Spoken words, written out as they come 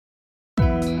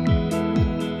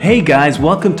Hey guys,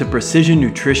 welcome to Precision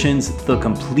Nutrition's The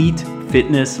Complete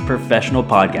Fitness Professional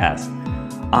Podcast.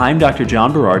 I'm Dr.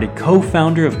 John Berardi,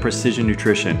 co-founder of Precision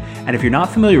Nutrition, and if you're not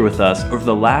familiar with us, over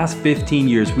the last 15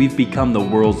 years, we've become the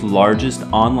world's largest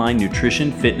online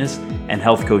nutrition, fitness, and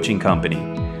health coaching company.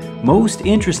 Most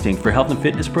interesting for health and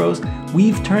fitness pros,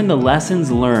 we've turned the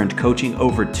lessons learned coaching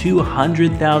over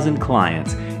 200,000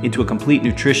 clients into a complete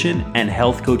nutrition and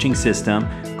health coaching system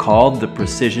called the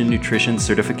Precision Nutrition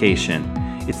Certification.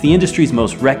 It's the industry's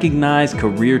most recognized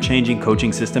career-changing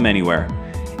coaching system anywhere.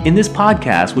 In this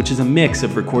podcast, which is a mix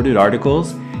of recorded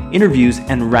articles, interviews,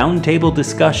 and roundtable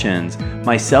discussions,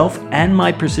 myself and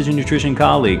my Precision Nutrition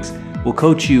colleagues will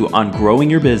coach you on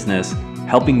growing your business,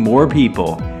 helping more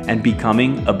people, and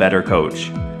becoming a better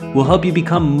coach. We'll help you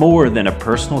become more than a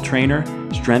personal trainer,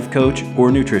 strength coach,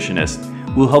 or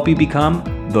nutritionist. We'll help you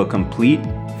become the complete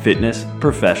fitness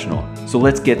professional. So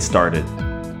let's get started.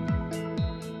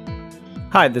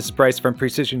 Hi, this is Bryce from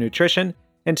Precision Nutrition,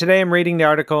 and today I'm reading the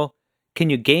article, Can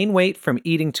You Gain Weight from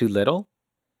Eating Too Little?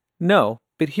 No,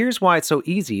 but here's why it's so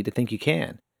easy to think you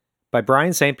can, by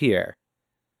Brian St. Pierre.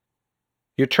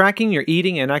 You're tracking your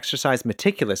eating and exercise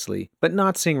meticulously, but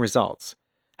not seeing results.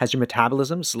 Has your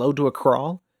metabolism slowed to a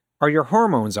crawl? Are your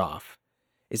hormones off?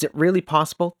 Is it really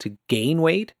possible to gain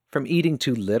weight from eating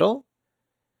too little?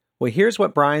 Well, here's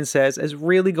what Brian says is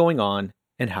really going on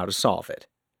and how to solve it.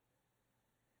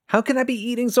 How can I be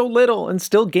eating so little and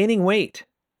still gaining weight?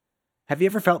 Have you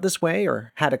ever felt this way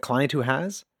or had a client who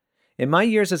has? In my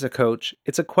years as a coach,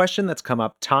 it's a question that's come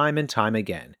up time and time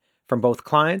again from both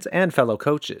clients and fellow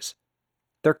coaches.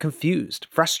 They're confused,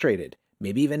 frustrated,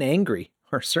 maybe even angry,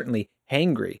 or certainly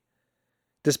hangry.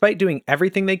 Despite doing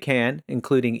everything they can,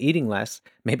 including eating less,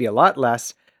 maybe a lot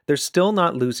less, they're still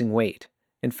not losing weight.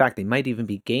 In fact, they might even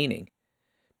be gaining.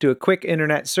 Do a quick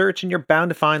internet search and you're bound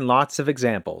to find lots of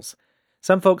examples.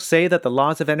 Some folks say that the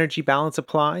laws of energy balance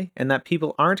apply and that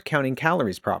people aren't counting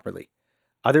calories properly.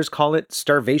 Others call it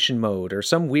starvation mode or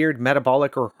some weird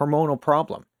metabolic or hormonal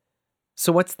problem.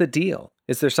 So what's the deal?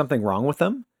 Is there something wrong with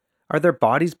them? Are their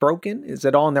bodies broken? Is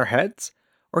it all in their heads?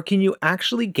 Or can you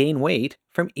actually gain weight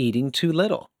from eating too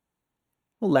little?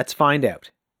 Well, let's find out,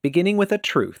 beginning with a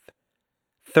truth.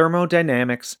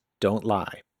 Thermodynamics don't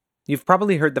lie. You've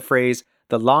probably heard the phrase,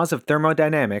 the laws of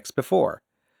thermodynamics before.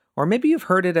 Or maybe you've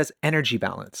heard it as energy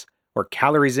balance, or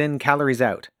calories in, calories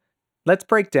out. Let's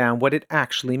break down what it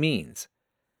actually means.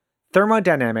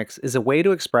 Thermodynamics is a way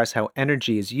to express how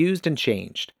energy is used and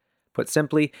changed. Put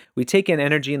simply, we take in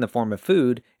energy in the form of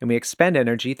food, and we expend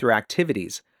energy through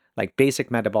activities, like basic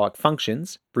metabolic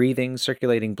functions, breathing,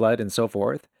 circulating blood, and so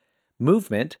forth,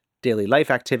 movement, daily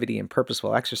life activity and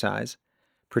purposeful exercise,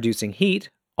 producing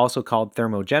heat, also called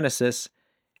thermogenesis,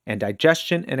 and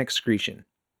digestion and excretion.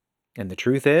 And the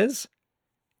truth is,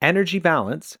 energy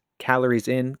balance, calories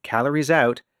in, calories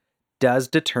out, does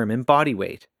determine body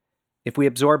weight. If we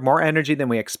absorb more energy than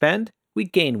we expend, we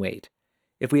gain weight.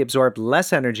 If we absorb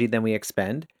less energy than we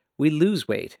expend, we lose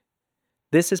weight.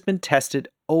 This has been tested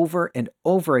over and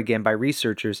over again by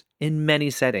researchers in many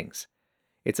settings.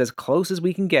 It's as close as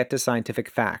we can get to scientific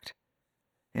fact.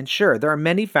 And sure, there are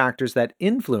many factors that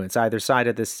influence either side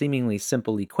of this seemingly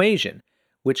simple equation,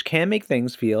 which can make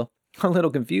things feel a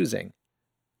little confusing.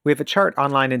 We have a chart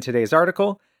online in today's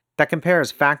article that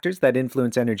compares factors that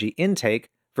influence energy intake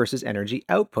versus energy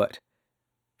output.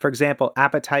 For example,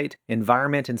 appetite,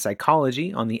 environment, and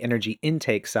psychology on the energy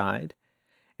intake side,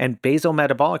 and basal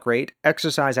metabolic rate,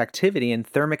 exercise activity, and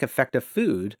thermic effect of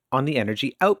food on the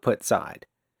energy output side.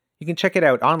 You can check it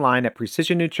out online at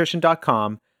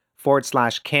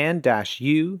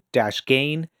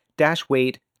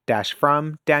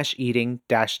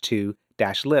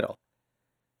precisionnutrition.com/can-u-gain-weight-from-eating-too-little.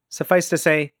 Suffice to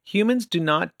say, humans do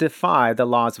not defy the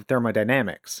laws of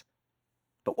thermodynamics.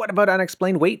 But what about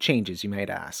unexplained weight changes, you might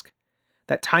ask?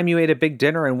 That time you ate a big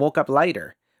dinner and woke up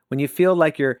lighter, when you feel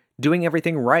like you're doing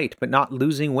everything right but not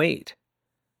losing weight.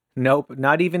 Nope,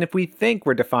 not even if we think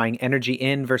we're defying energy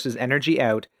in versus energy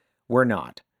out, we're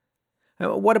not.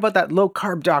 What about that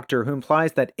low-carb doctor who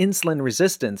implies that insulin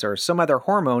resistance or some other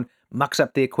hormone mucks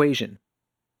up the equation?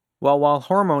 Well, while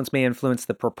hormones may influence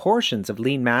the proportions of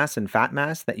lean mass and fat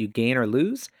mass that you gain or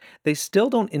lose, they still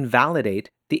don't invalidate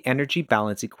the energy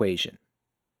balance equation.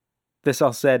 This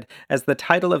all said, as the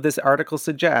title of this article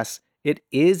suggests, it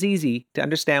is easy to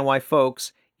understand why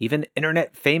folks, even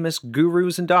internet-famous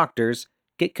gurus and doctors,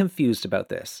 get confused about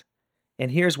this.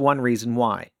 And here's one reason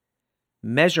why.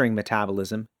 Measuring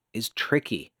metabolism is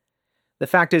tricky. The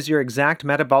fact is your exact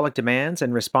metabolic demands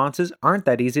and responses aren't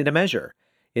that easy to measure.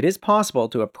 It is possible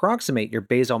to approximate your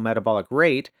basal metabolic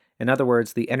rate, in other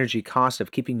words, the energy cost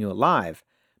of keeping you alive,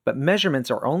 but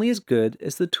measurements are only as good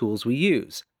as the tools we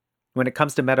use, When it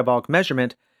comes to metabolic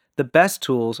measurement, the best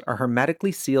tools are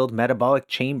hermetically sealed metabolic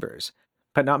chambers,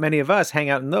 but not many of us hang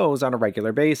out in those on a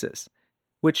regular basis.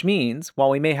 Which means, while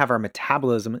we may have our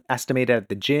metabolism estimated at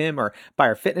the gym or by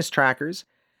our fitness trackers,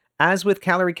 as with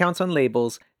calorie counts on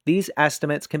labels, these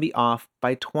estimates can be off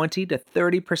by 20 to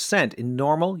 30% in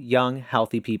normal, young,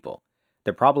 healthy people.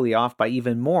 They're probably off by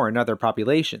even more in other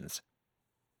populations.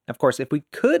 Of course, if we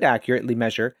could accurately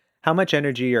measure how much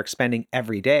energy you're expending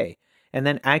every day, and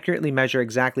then accurately measure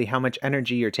exactly how much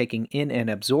energy you're taking in and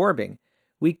absorbing,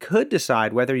 we could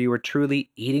decide whether you were truly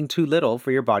eating too little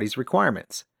for your body's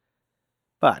requirements.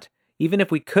 But even if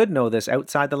we could know this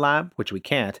outside the lab, which we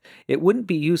can't, it wouldn't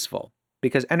be useful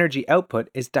because energy output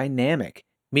is dynamic,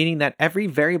 meaning that every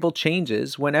variable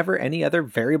changes whenever any other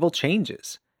variable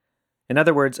changes. In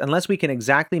other words, unless we can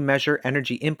exactly measure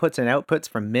energy inputs and outputs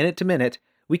from minute to minute,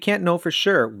 we can't know for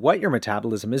sure what your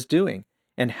metabolism is doing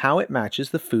and how it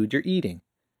matches the food you're eating.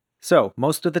 So,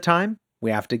 most of the time,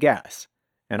 we have to guess.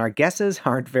 And our guesses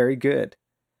aren't very good.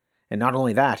 And not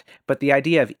only that, but the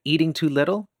idea of eating too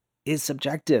little is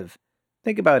subjective.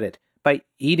 Think about it. By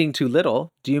eating too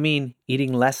little, do you mean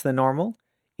eating less than normal?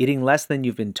 Eating less than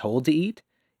you've been told to eat?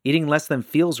 Eating less than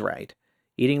feels right?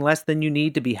 Eating less than you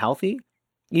need to be healthy?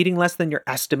 Eating less than your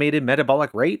estimated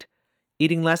metabolic rate?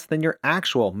 Eating less than your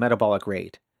actual metabolic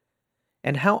rate?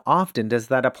 And how often does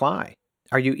that apply?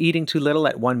 Are you eating too little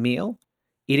at one meal?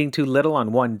 Eating too little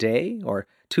on one day? Or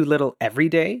too little every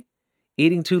day?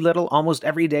 Eating too little almost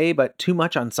every day but too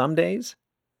much on some days?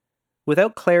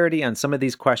 Without clarity on some of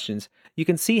these questions, you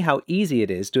can see how easy it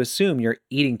is to assume you're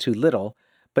eating too little,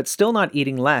 but still not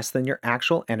eating less than your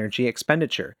actual energy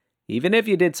expenditure, even if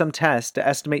you did some tests to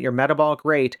estimate your metabolic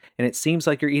rate and it seems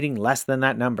like you're eating less than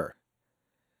that number.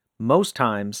 Most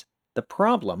times, the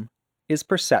problem is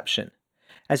perception.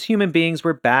 As human beings,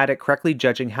 we're bad at correctly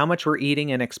judging how much we're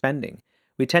eating and expending.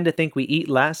 We tend to think we eat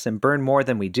less and burn more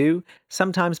than we do,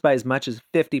 sometimes by as much as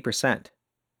 50%.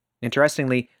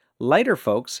 Interestingly, lighter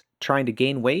folks trying to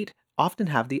gain weight often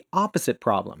have the opposite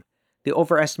problem. They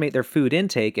overestimate their food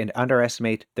intake and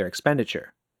underestimate their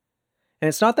expenditure. And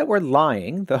it's not that we're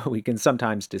lying, though we can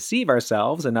sometimes deceive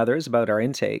ourselves and others about our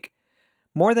intake.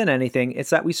 More than anything,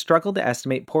 it's that we struggle to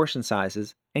estimate portion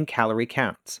sizes and calorie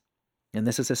counts. And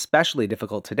this is especially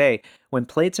difficult today when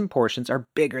plates and portions are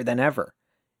bigger than ever.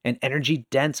 And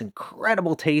energy-dense,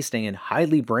 incredible tasting, and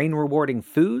highly brain-rewarding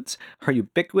foods are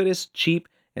ubiquitous, cheap,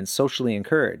 and socially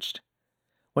encouraged.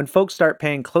 When folks start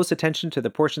paying close attention to the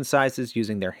portion sizes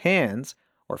using their hands,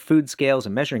 or food scales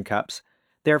and measuring cups,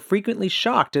 they are frequently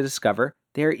shocked to discover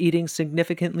they are eating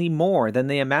significantly more than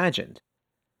they imagined.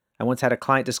 I once had a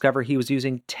client discover he was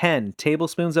using 10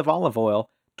 tablespoons of olive oil,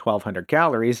 1,200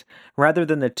 calories, rather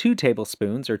than the 2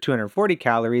 tablespoons or 240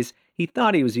 calories he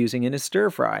thought he was using in his stir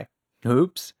fry.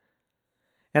 Oops.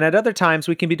 And at other times,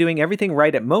 we can be doing everything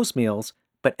right at most meals,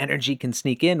 but energy can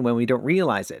sneak in when we don't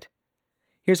realize it.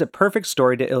 Here's a perfect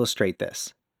story to illustrate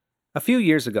this. A few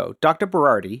years ago, Dr.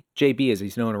 Berardi, JB as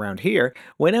he's known around here,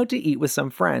 went out to eat with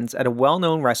some friends at a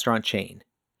well-known restaurant chain.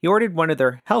 He ordered one of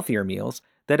their healthier meals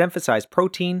that emphasized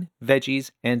protein,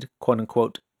 veggies, and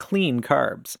quote-unquote clean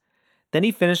carbs. Then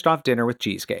he finished off dinner with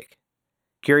cheesecake.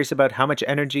 Curious about how much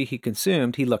energy he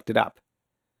consumed, he looked it up.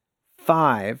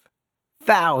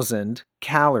 5,000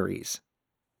 calories.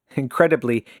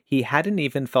 Incredibly, he hadn't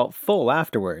even felt full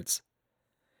afterwards.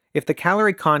 If the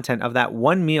calorie content of that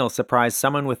one meal surprised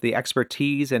someone with the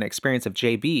expertise and experience of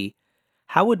JB,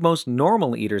 how would most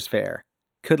normal eaters fare?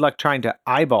 Good luck trying to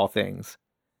eyeball things.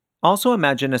 Also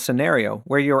imagine a scenario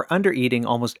where you're under-eating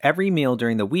almost every meal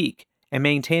during the week and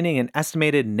maintaining an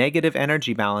estimated negative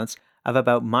energy balance of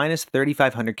about minus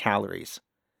 3,500 calories.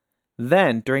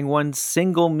 Then, during one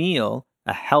single meal,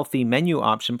 a healthy menu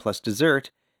option plus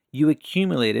dessert, you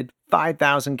accumulated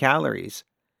 5,000 calories.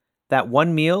 That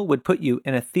one meal would put you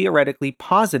in a theoretically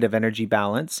positive energy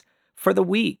balance for the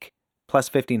week,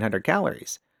 plus 1,500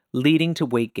 calories, leading to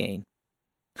weight gain.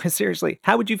 Seriously,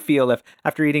 how would you feel if,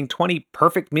 after eating 20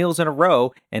 perfect meals in a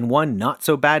row and one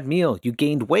not-so-bad meal, you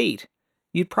gained weight?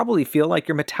 You'd probably feel like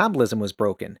your metabolism was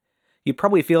broken. You'd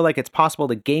probably feel like it's possible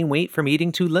to gain weight from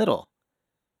eating too little.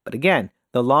 But again,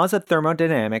 the laws of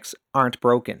thermodynamics aren't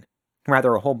broken.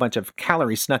 Rather, a whole bunch of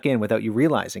calories snuck in without you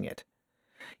realizing it.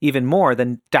 Even more,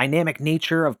 the dynamic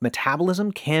nature of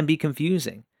metabolism can be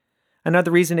confusing.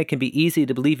 Another reason it can be easy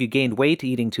to believe you gained weight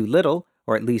eating too little,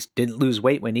 or at least didn't lose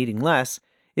weight when eating less,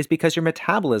 is because your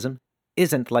metabolism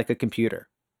isn't like a computer.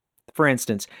 For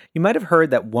instance, you might have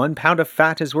heard that 1 pound of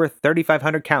fat is worth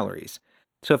 3,500 calories.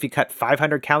 So if you cut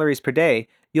 500 calories per day,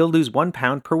 you'll lose 1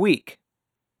 pound per week.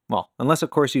 Well, unless, of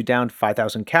course, you downed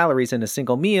 5,000 calories in a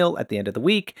single meal at the end of the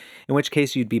week, in which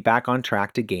case you'd be back on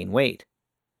track to gain weight.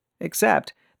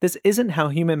 Except, this isn't how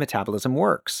human metabolism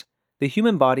works. The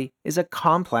human body is a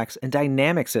complex and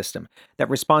dynamic system that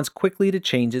responds quickly to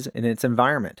changes in its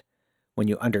environment. When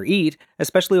you undereat,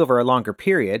 especially over a longer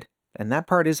period, and that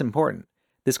part is important,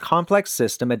 this complex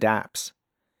system adapts.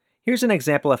 Here's an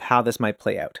example of how this might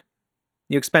play out.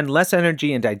 You expend less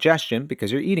energy in digestion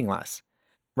because you're eating less.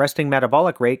 Resting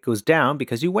metabolic rate goes down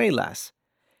because you weigh less.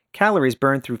 Calories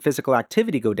burned through physical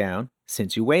activity go down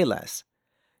since you weigh less.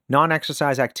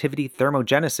 Non-exercise activity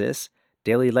thermogenesis,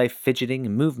 daily life fidgeting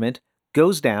and movement,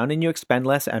 goes down and you expend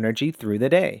less energy through the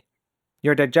day.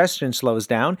 Your digestion slows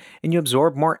down and you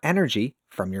absorb more energy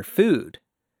from your food.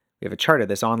 We have a chart of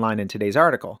this online in today's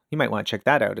article. You might want to check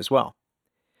that out as well.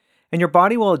 And your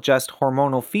body will adjust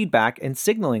hormonal feedback and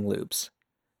signaling loops.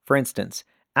 For instance,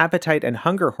 appetite and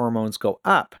hunger hormones go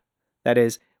up. That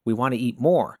is, we want to eat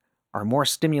more, are more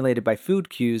stimulated by food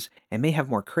cues, and may have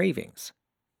more cravings.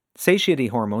 Satiety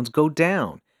hormones go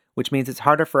down, which means it's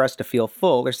harder for us to feel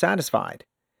full or satisfied.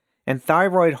 And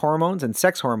thyroid hormones and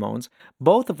sex hormones,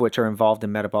 both of which are involved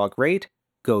in metabolic rate,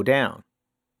 go down.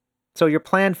 So your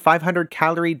planned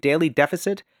 500-calorie daily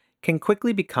deficit can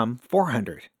quickly become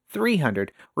 400,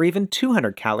 300, or even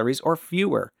 200 calories or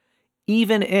fewer,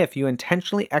 even if you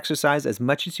intentionally exercise as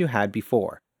much as you had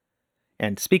before.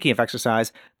 And speaking of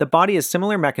exercise, the body has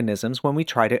similar mechanisms when we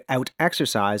try to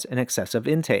out-exercise an excessive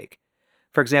intake.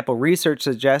 For example, research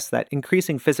suggests that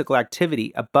increasing physical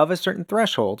activity above a certain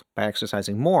threshold by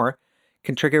exercising more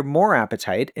can trigger more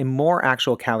appetite and more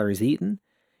actual calories eaten,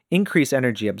 increase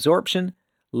energy absorption,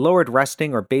 lowered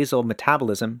resting or basal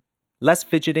metabolism, less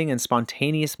fidgeting and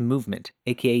spontaneous movement,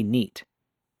 aka NEAT.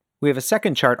 We have a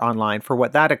second chart online for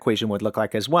what that equation would look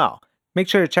like as well. Make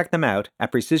sure to check them out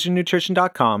at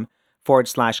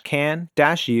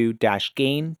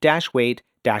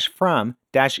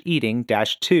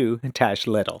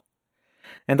precisionnutrition.com/can-u-gain-weight-from-eating-to-little.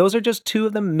 And those are just two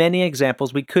of the many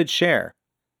examples we could share.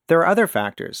 There are other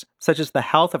factors, such as the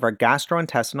health of our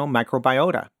gastrointestinal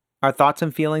microbiota, our thoughts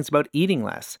and feelings about eating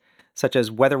less, such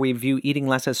as whether we view eating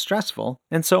less as stressful,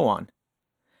 and so on.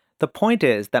 The point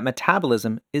is that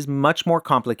metabolism is much more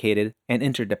complicated and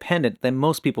interdependent than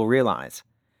most people realize.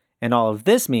 And all of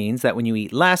this means that when you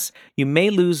eat less, you may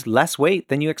lose less weight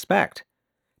than you expect.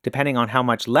 Depending on how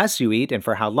much less you eat and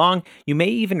for how long, you may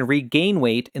even regain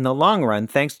weight in the long run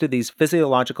thanks to these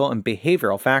physiological and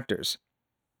behavioral factors.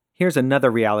 Here's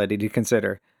another reality to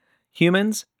consider.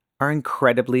 Humans are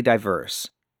incredibly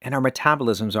diverse, and our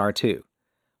metabolisms are too.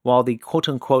 While the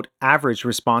quote-unquote average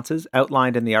responses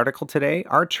outlined in the article today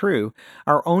are true,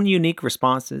 our own unique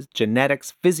responses,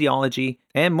 genetics, physiology,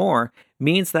 and more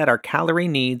means that our calorie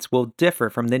needs will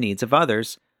differ from the needs of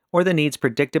others, or the needs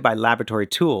predicted by laboratory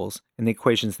tools and the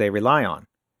equations they rely on.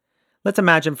 Let's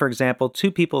imagine, for example, two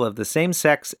people of the same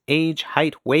sex, age,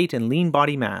 height, weight, and lean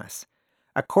body mass.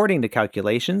 According to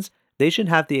calculations, they should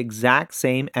have the exact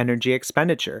same energy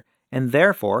expenditure, and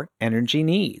therefore energy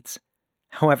needs.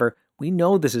 However, we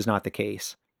know this is not the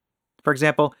case. For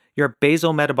example, your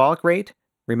basal metabolic rate,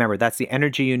 remember that's the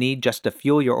energy you need just to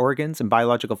fuel your organs and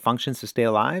biological functions to stay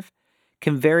alive,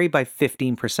 can vary by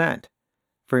 15%.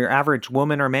 For your average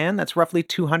woman or man, that's roughly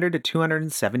 200 to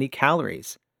 270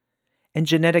 calories. And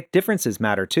genetic differences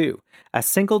matter too. A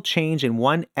single change in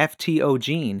one FTO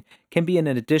gene can be an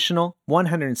additional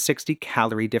 160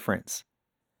 calorie difference.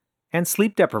 And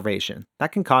sleep deprivation,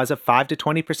 that can cause a 5 to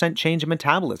 20% change in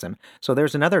metabolism, so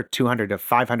there's another 200 to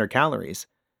 500 calories.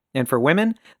 And for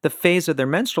women, the phase of their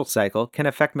menstrual cycle can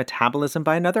affect metabolism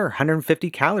by another 150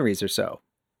 calories or so.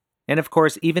 And of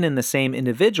course, even in the same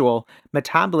individual,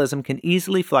 metabolism can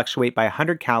easily fluctuate by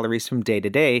 100 calories from day to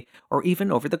day, or even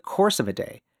over the course of a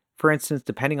day, for instance,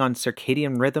 depending on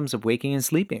circadian rhythms of waking and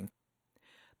sleeping.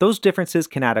 Those differences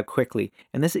can add up quickly,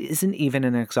 and this isn't even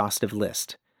an exhaustive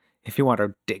list. If you want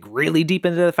to dig really deep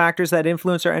into the factors that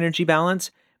influence our energy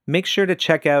balance, make sure to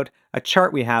check out a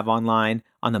chart we have online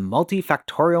on the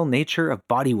multifactorial nature of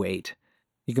body weight.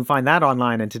 You can find that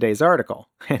online in today's article,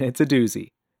 and it's a doozy.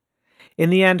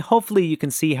 In the end, hopefully you can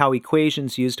see how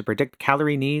equations used to predict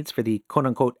calorie needs for the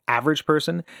quote-unquote average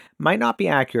person might not be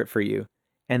accurate for you,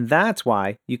 and that's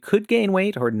why you could gain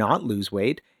weight or not lose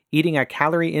weight eating a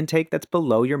calorie intake that's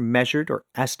below your measured or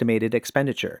estimated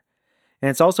expenditure. And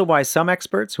it's also why some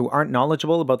experts who aren't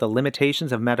knowledgeable about the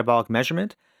limitations of metabolic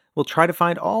measurement will try to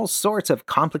find all sorts of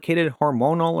complicated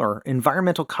hormonal or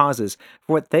environmental causes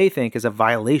for what they think is a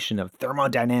violation of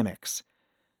thermodynamics.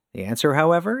 The answer,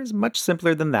 however, is much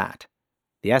simpler than that.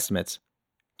 The estimates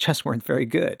just weren't very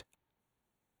good.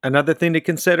 Another thing to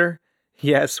consider,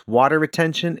 yes, water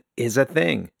retention is a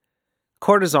thing.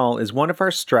 Cortisol is one of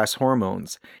our stress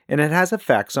hormones, and it has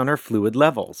effects on our fluid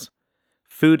levels.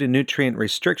 Food and nutrient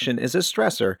restriction is a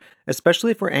stressor, especially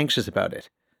if we're anxious about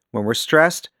it. When we're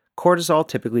stressed, cortisol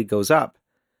typically goes up.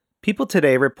 People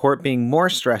today report being more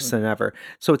stressed than ever,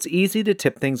 so it's easy to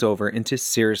tip things over into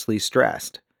seriously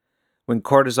stressed. When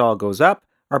cortisol goes up,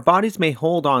 our bodies may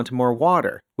hold on to more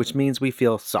water, which means we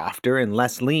feel softer and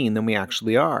less lean than we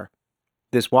actually are.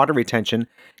 This water retention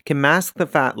can mask the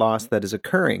fat loss that is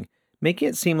occurring, making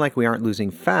it seem like we aren't losing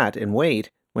fat and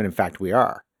weight when in fact we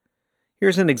are.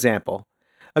 Here's an example.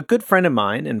 A good friend of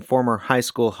mine and former high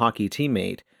school hockey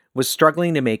teammate was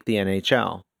struggling to make the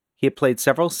NHL. He had played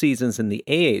several seasons in the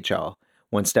AHL,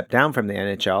 one step down from the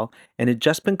NHL, and had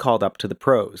just been called up to the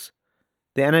pros.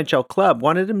 The NHL club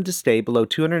wanted him to stay below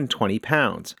 220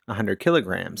 pounds, 100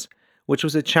 kilograms, which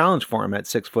was a challenge for him at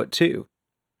 6'2".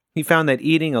 He found that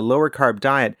eating a lower carb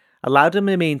diet allowed him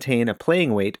to maintain a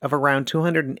playing weight of around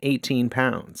 218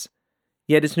 pounds.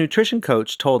 Yet his nutrition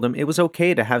coach told him it was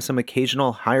okay to have some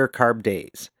occasional higher carb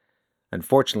days.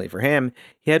 Unfortunately for him,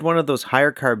 he had one of those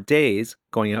higher carb days,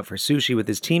 going out for sushi with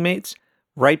his teammates,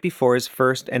 right before his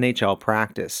first NHL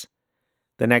practice.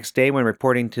 The next day, when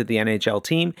reporting to the NHL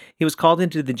team, he was called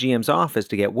into the GM's office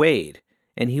to get weighed,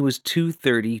 and he was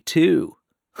 232.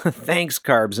 Thanks,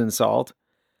 carbs and salt.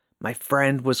 My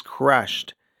friend was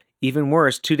crushed. Even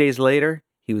worse, 2 days later,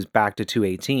 he was back to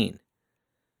 218.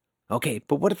 Okay,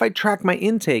 but what if I track my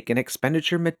intake and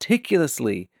expenditure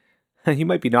meticulously? You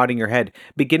might be nodding your head,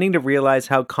 beginning to realize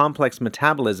how complex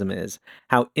metabolism is,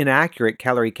 how inaccurate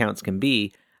calorie counts can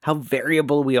be, how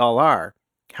variable we all are,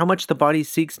 how much the body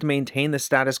seeks to maintain the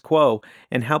status quo,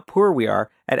 and how poor we are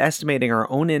at estimating our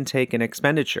own intake and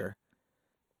expenditure.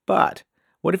 But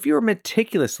what if you were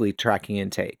meticulously tracking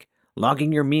intake,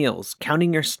 logging your meals,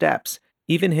 counting your steps,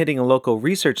 even hitting a local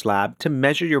research lab to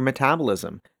measure your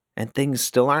metabolism, and things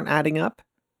still aren't adding up?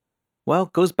 Well,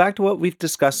 it goes back to what we've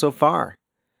discussed so far.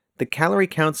 The calorie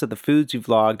counts of the foods you've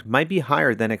logged might be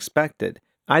higher than expected,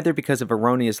 either because of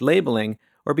erroneous labeling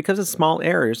or because of small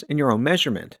errors in your own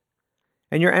measurement.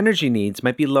 And your energy needs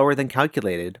might be lower than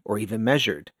calculated or even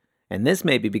measured. And this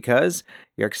may be because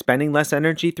you're expending less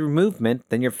energy through movement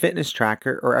than your fitness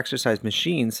tracker or exercise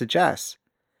machine suggests.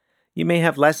 You may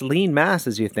have less lean mass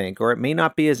as you think, or it may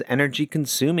not be as energy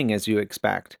consuming as you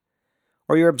expect.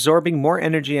 Or you're absorbing more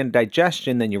energy and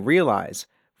digestion than you realize.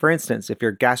 For instance, if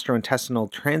your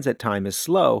gastrointestinal transit time is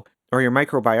slow, or your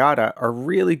microbiota are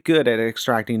really good at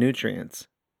extracting nutrients.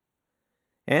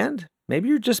 And maybe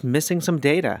you're just missing some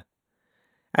data.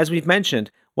 As we've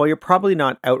mentioned, while you're probably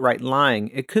not outright lying,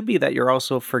 it could be that you're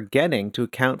also forgetting to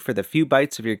account for the few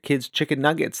bites of your kids' chicken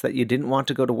nuggets that you didn't want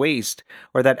to go to waste,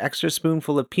 or that extra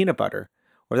spoonful of peanut butter,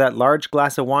 or that large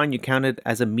glass of wine you counted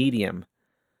as a medium.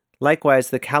 Likewise,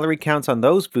 the calorie counts on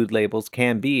those food labels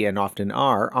can be, and often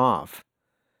are, off.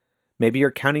 Maybe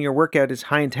you're counting your workout as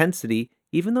high intensity,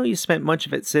 even though you spent much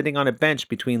of it sitting on a bench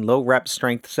between low rep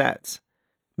strength sets.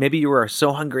 Maybe you were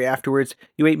so hungry afterwards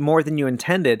you ate more than you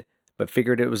intended, but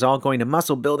figured it was all going to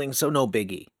muscle building, so no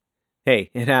biggie. Hey,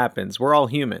 it happens. We're all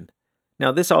human.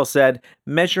 Now, this all said,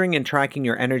 measuring and tracking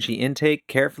your energy intake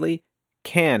carefully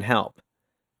can help.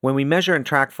 When we measure and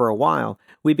track for a while,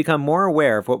 we become more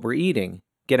aware of what we're eating,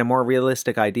 get a more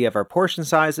realistic idea of our portion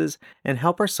sizes, and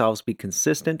help ourselves be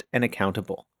consistent and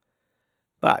accountable.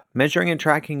 But measuring and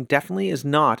tracking definitely is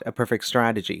not a perfect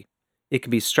strategy. It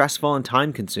can be stressful and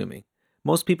time-consuming.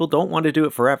 Most people don't want to do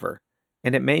it forever,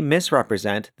 and it may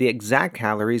misrepresent the exact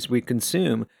calories we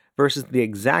consume versus the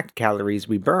exact calories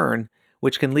we burn,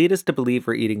 which can lead us to believe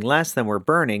we're eating less than we're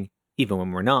burning, even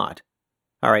when we're not.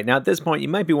 All right, now at this point you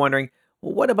might be wondering,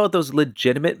 well, what about those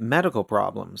legitimate medical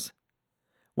problems?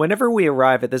 Whenever we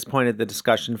arrive at this point of the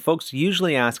discussion, folks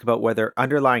usually ask about whether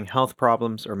underlying health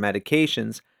problems or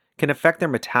medications can affect their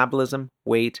metabolism,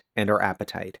 weight, and/or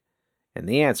appetite. And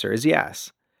the answer is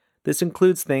yes. This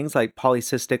includes things like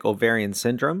polycystic ovarian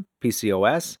syndrome,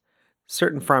 PCOS,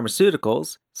 certain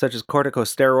pharmaceuticals, such as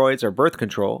corticosteroids or birth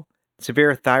control,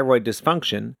 severe thyroid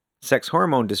dysfunction, sex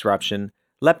hormone disruption,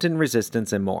 leptin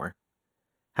resistance, and more.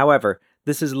 However,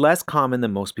 this is less common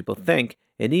than most people think,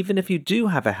 and even if you do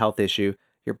have a health issue,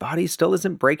 your body still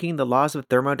isn't breaking the laws of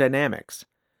thermodynamics.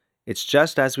 It's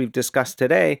just as we've discussed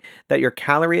today that your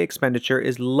calorie expenditure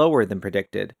is lower than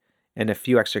predicted, and a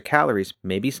few extra calories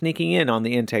may be sneaking in on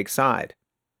the intake side.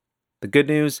 The good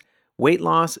news, weight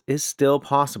loss is still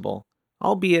possible,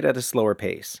 albeit at a slower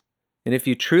pace. And if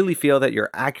you truly feel that you're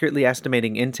accurately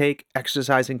estimating intake,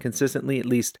 exercising consistently at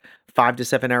least 5 to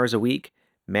 7 hours a week,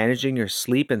 managing your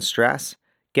sleep and stress,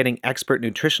 getting expert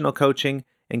nutritional coaching,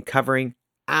 and covering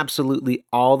absolutely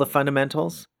all the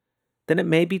fundamentals, then it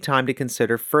may be time to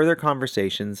consider further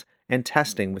conversations and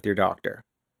testing with your doctor.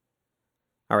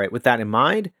 All right, with that in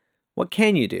mind, what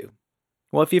can you do?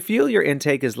 Well, if you feel your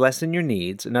intake is less than your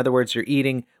needs, in other words, you're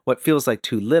eating what feels like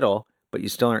too little, but you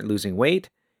still aren't losing weight,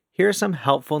 here are some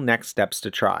helpful next steps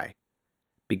to try.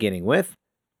 Beginning with,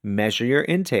 measure your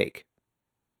intake.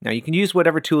 Now, you can use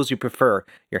whatever tools you prefer,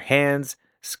 your hands,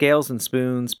 scales and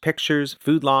spoons, pictures,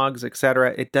 food logs,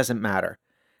 etc. It doesn't matter.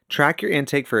 Track your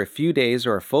intake for a few days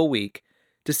or a full week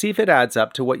to see if it adds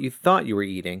up to what you thought you were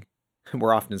eating.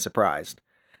 We're often surprised.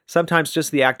 Sometimes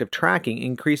just the act of tracking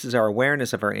increases our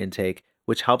awareness of our intake,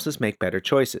 which helps us make better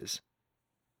choices.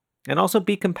 And also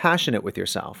be compassionate with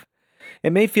yourself.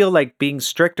 It may feel like being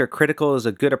strict or critical is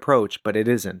a good approach, but it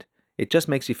isn't. It just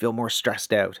makes you feel more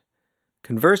stressed out.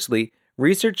 Conversely,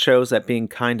 research shows that being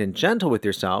kind and gentle with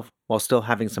yourself, while still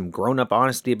having some grown-up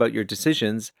honesty about your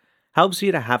decisions, helps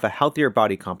you to have a healthier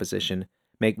body composition,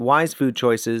 make wise food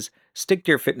choices, stick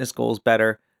to your fitness goals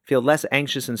better, feel less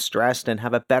anxious and stressed, and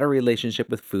have a better relationship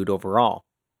with food overall.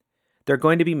 There are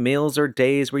going to be meals or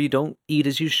days where you don't eat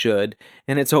as you should,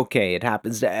 and it's okay, it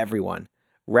happens to everyone.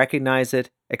 Recognize it,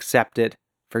 accept it,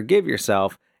 forgive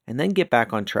yourself, and then get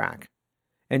back on track.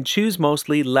 And choose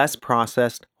mostly less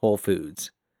processed whole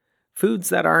foods. Foods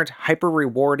that aren't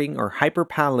hyper-rewarding or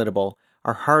hyper-palatable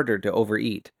are harder to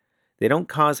overeat. They don't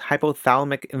cause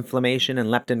hypothalamic inflammation and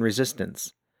leptin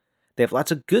resistance. They have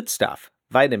lots of good stuff,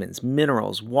 vitamins,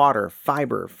 minerals, water,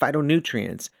 fiber,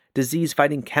 phytonutrients,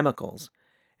 disease-fighting chemicals,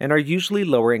 and are usually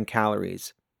lower in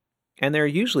calories. And they're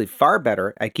usually far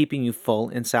better at keeping you full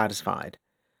and satisfied.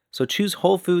 So choose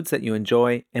whole foods that you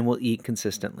enjoy and will eat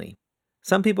consistently.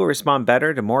 Some people respond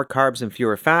better to more carbs and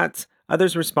fewer fats.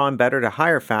 Others respond better to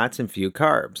higher fats and few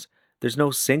carbs. There's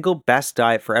no single best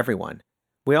diet for everyone.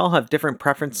 We all have different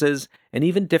preferences and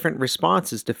even different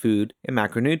responses to food and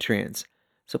macronutrients.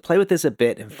 So play with this a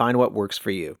bit and find what works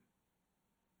for you.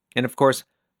 And of course,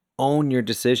 own your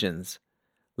decisions.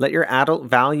 Let your adult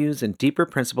values and deeper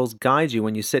principles guide you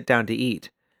when you sit down to eat.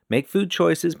 Make food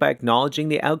choices by acknowledging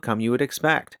the outcome you would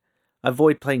expect.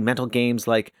 Avoid playing mental games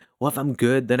like, well, if I'm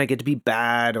good, then I get to be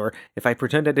bad, or if I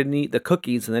pretend I didn't eat the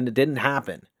cookies and then it didn't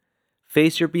happen.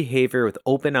 Face your behavior with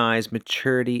open eyes,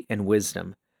 maturity, and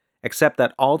wisdom. Accept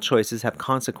that all choices have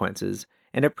consequences,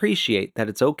 and appreciate that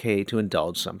it's okay to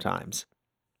indulge sometimes.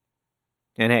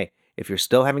 And hey, if you're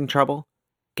still having trouble,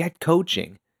 get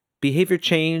coaching. Behavior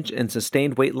change and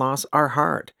sustained weight loss are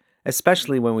hard,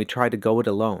 especially when we try to go it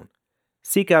alone.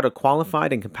 Seek out a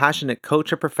qualified and compassionate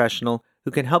coach or professional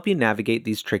who can help you navigate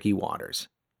these tricky waters.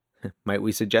 Might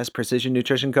we suggest Precision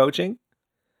Nutrition Coaching?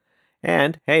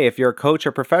 And hey, if you're a coach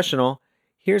or professional,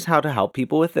 here's how to help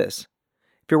people with this.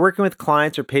 If you're working with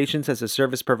clients or patients as a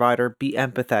service provider, be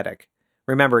empathetic.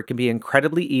 Remember, it can be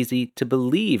incredibly easy to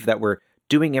believe that we're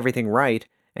doing everything right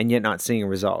and yet not seeing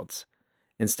results.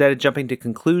 Instead of jumping to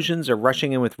conclusions or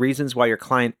rushing in with reasons why your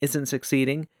client isn't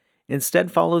succeeding,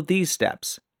 instead follow these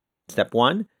steps. Step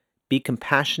 1, be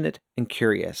compassionate and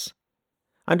curious.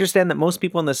 Understand that most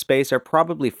people in this space are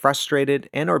probably frustrated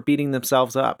and or beating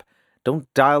themselves up.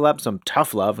 Don't dial up some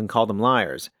tough love and call them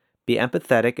liars. Be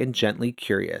empathetic and gently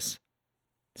curious.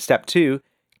 Step 2,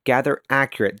 gather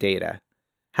accurate data.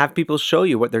 Have people show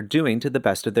you what they're doing to the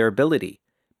best of their ability.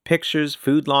 Pictures,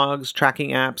 food logs,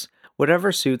 tracking apps,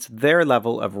 whatever suits their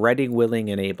level of ready, willing,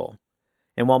 and able.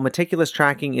 And while meticulous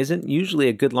tracking isn't usually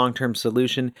a good long-term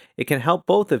solution, it can help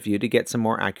both of you to get some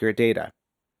more accurate data.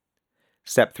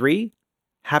 Step 3,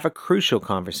 have a crucial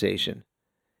conversation.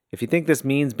 If you think this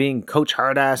means being Coach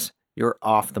Hardass, you're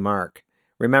off the mark.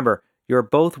 Remember, you're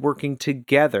both working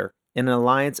together in an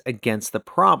alliance against the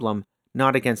problem,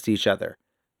 not against each other.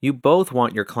 You both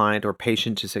want your client or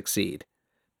patient to succeed.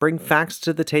 Bring facts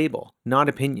to the table, not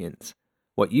opinions.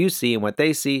 What you see and what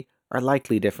they see are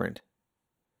likely different.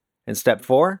 And step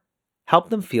 4, help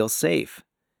them feel safe.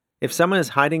 If someone is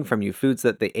hiding from you foods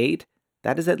that they ate,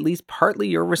 that is at least partly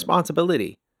your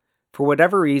responsibility. For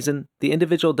whatever reason, the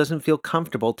individual doesn't feel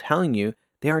comfortable telling you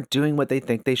they aren't doing what they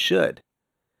think they should.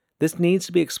 This needs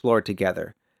to be explored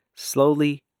together,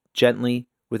 slowly, gently,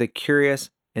 with a curious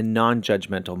and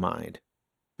non-judgmental mind.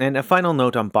 And a final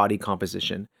note on body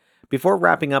composition. Before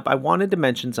wrapping up, I wanted to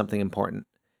mention something important.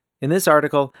 In this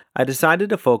article, I decided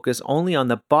to focus only on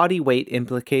the body weight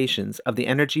implications of the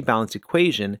energy balance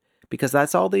equation because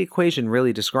that's all the equation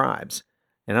really describes.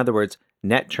 In other words,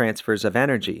 net transfers of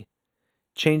energy.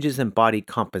 Changes in body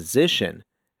composition,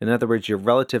 in other words, your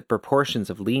relative proportions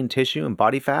of lean tissue and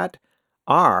body fat,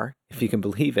 are, if you can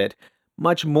believe it,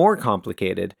 much more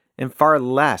complicated and far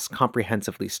less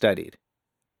comprehensively studied.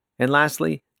 And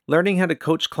lastly, learning how to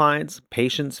coach clients,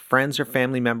 patients, friends, or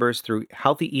family members through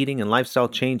healthy eating and lifestyle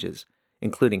changes,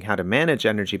 including how to manage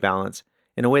energy balance,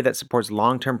 in a way that supports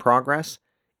long-term progress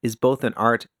is both an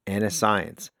art and a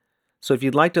science. So if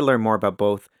you'd like to learn more about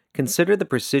both, consider the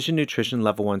Precision Nutrition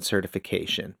Level 1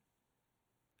 certification.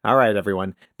 All right,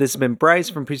 everyone. This has been Bryce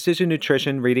from Precision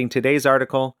Nutrition reading today's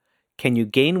article, Can You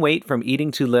Gain Weight from Eating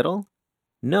Too Little?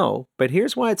 No, but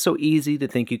here's why it's so easy to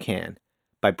think you can,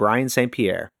 by Brian St.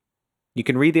 Pierre. You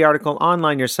can read the article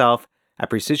online yourself at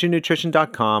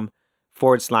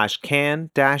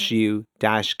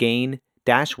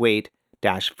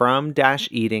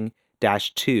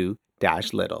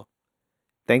precision-nutrition.com/can-u-gain-weight-from-eating-too-little.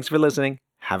 Thanks for listening.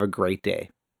 Have a great day.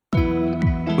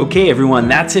 Okay, everyone,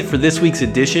 that's it for this week's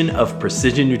edition of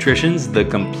Precision Nutrition's The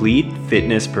Complete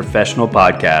Fitness Professional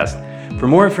Podcast. For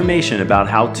more information about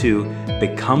how to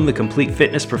become the complete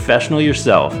fitness professional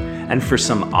yourself, and for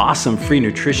some awesome free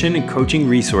nutrition and coaching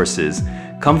resources,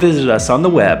 come visit us on the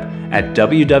web at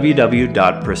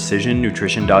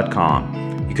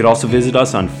www.precisionnutrition.com. You could also visit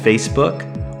us on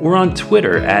Facebook or on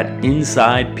Twitter at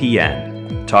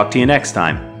InsidePN. Talk to you next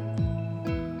time.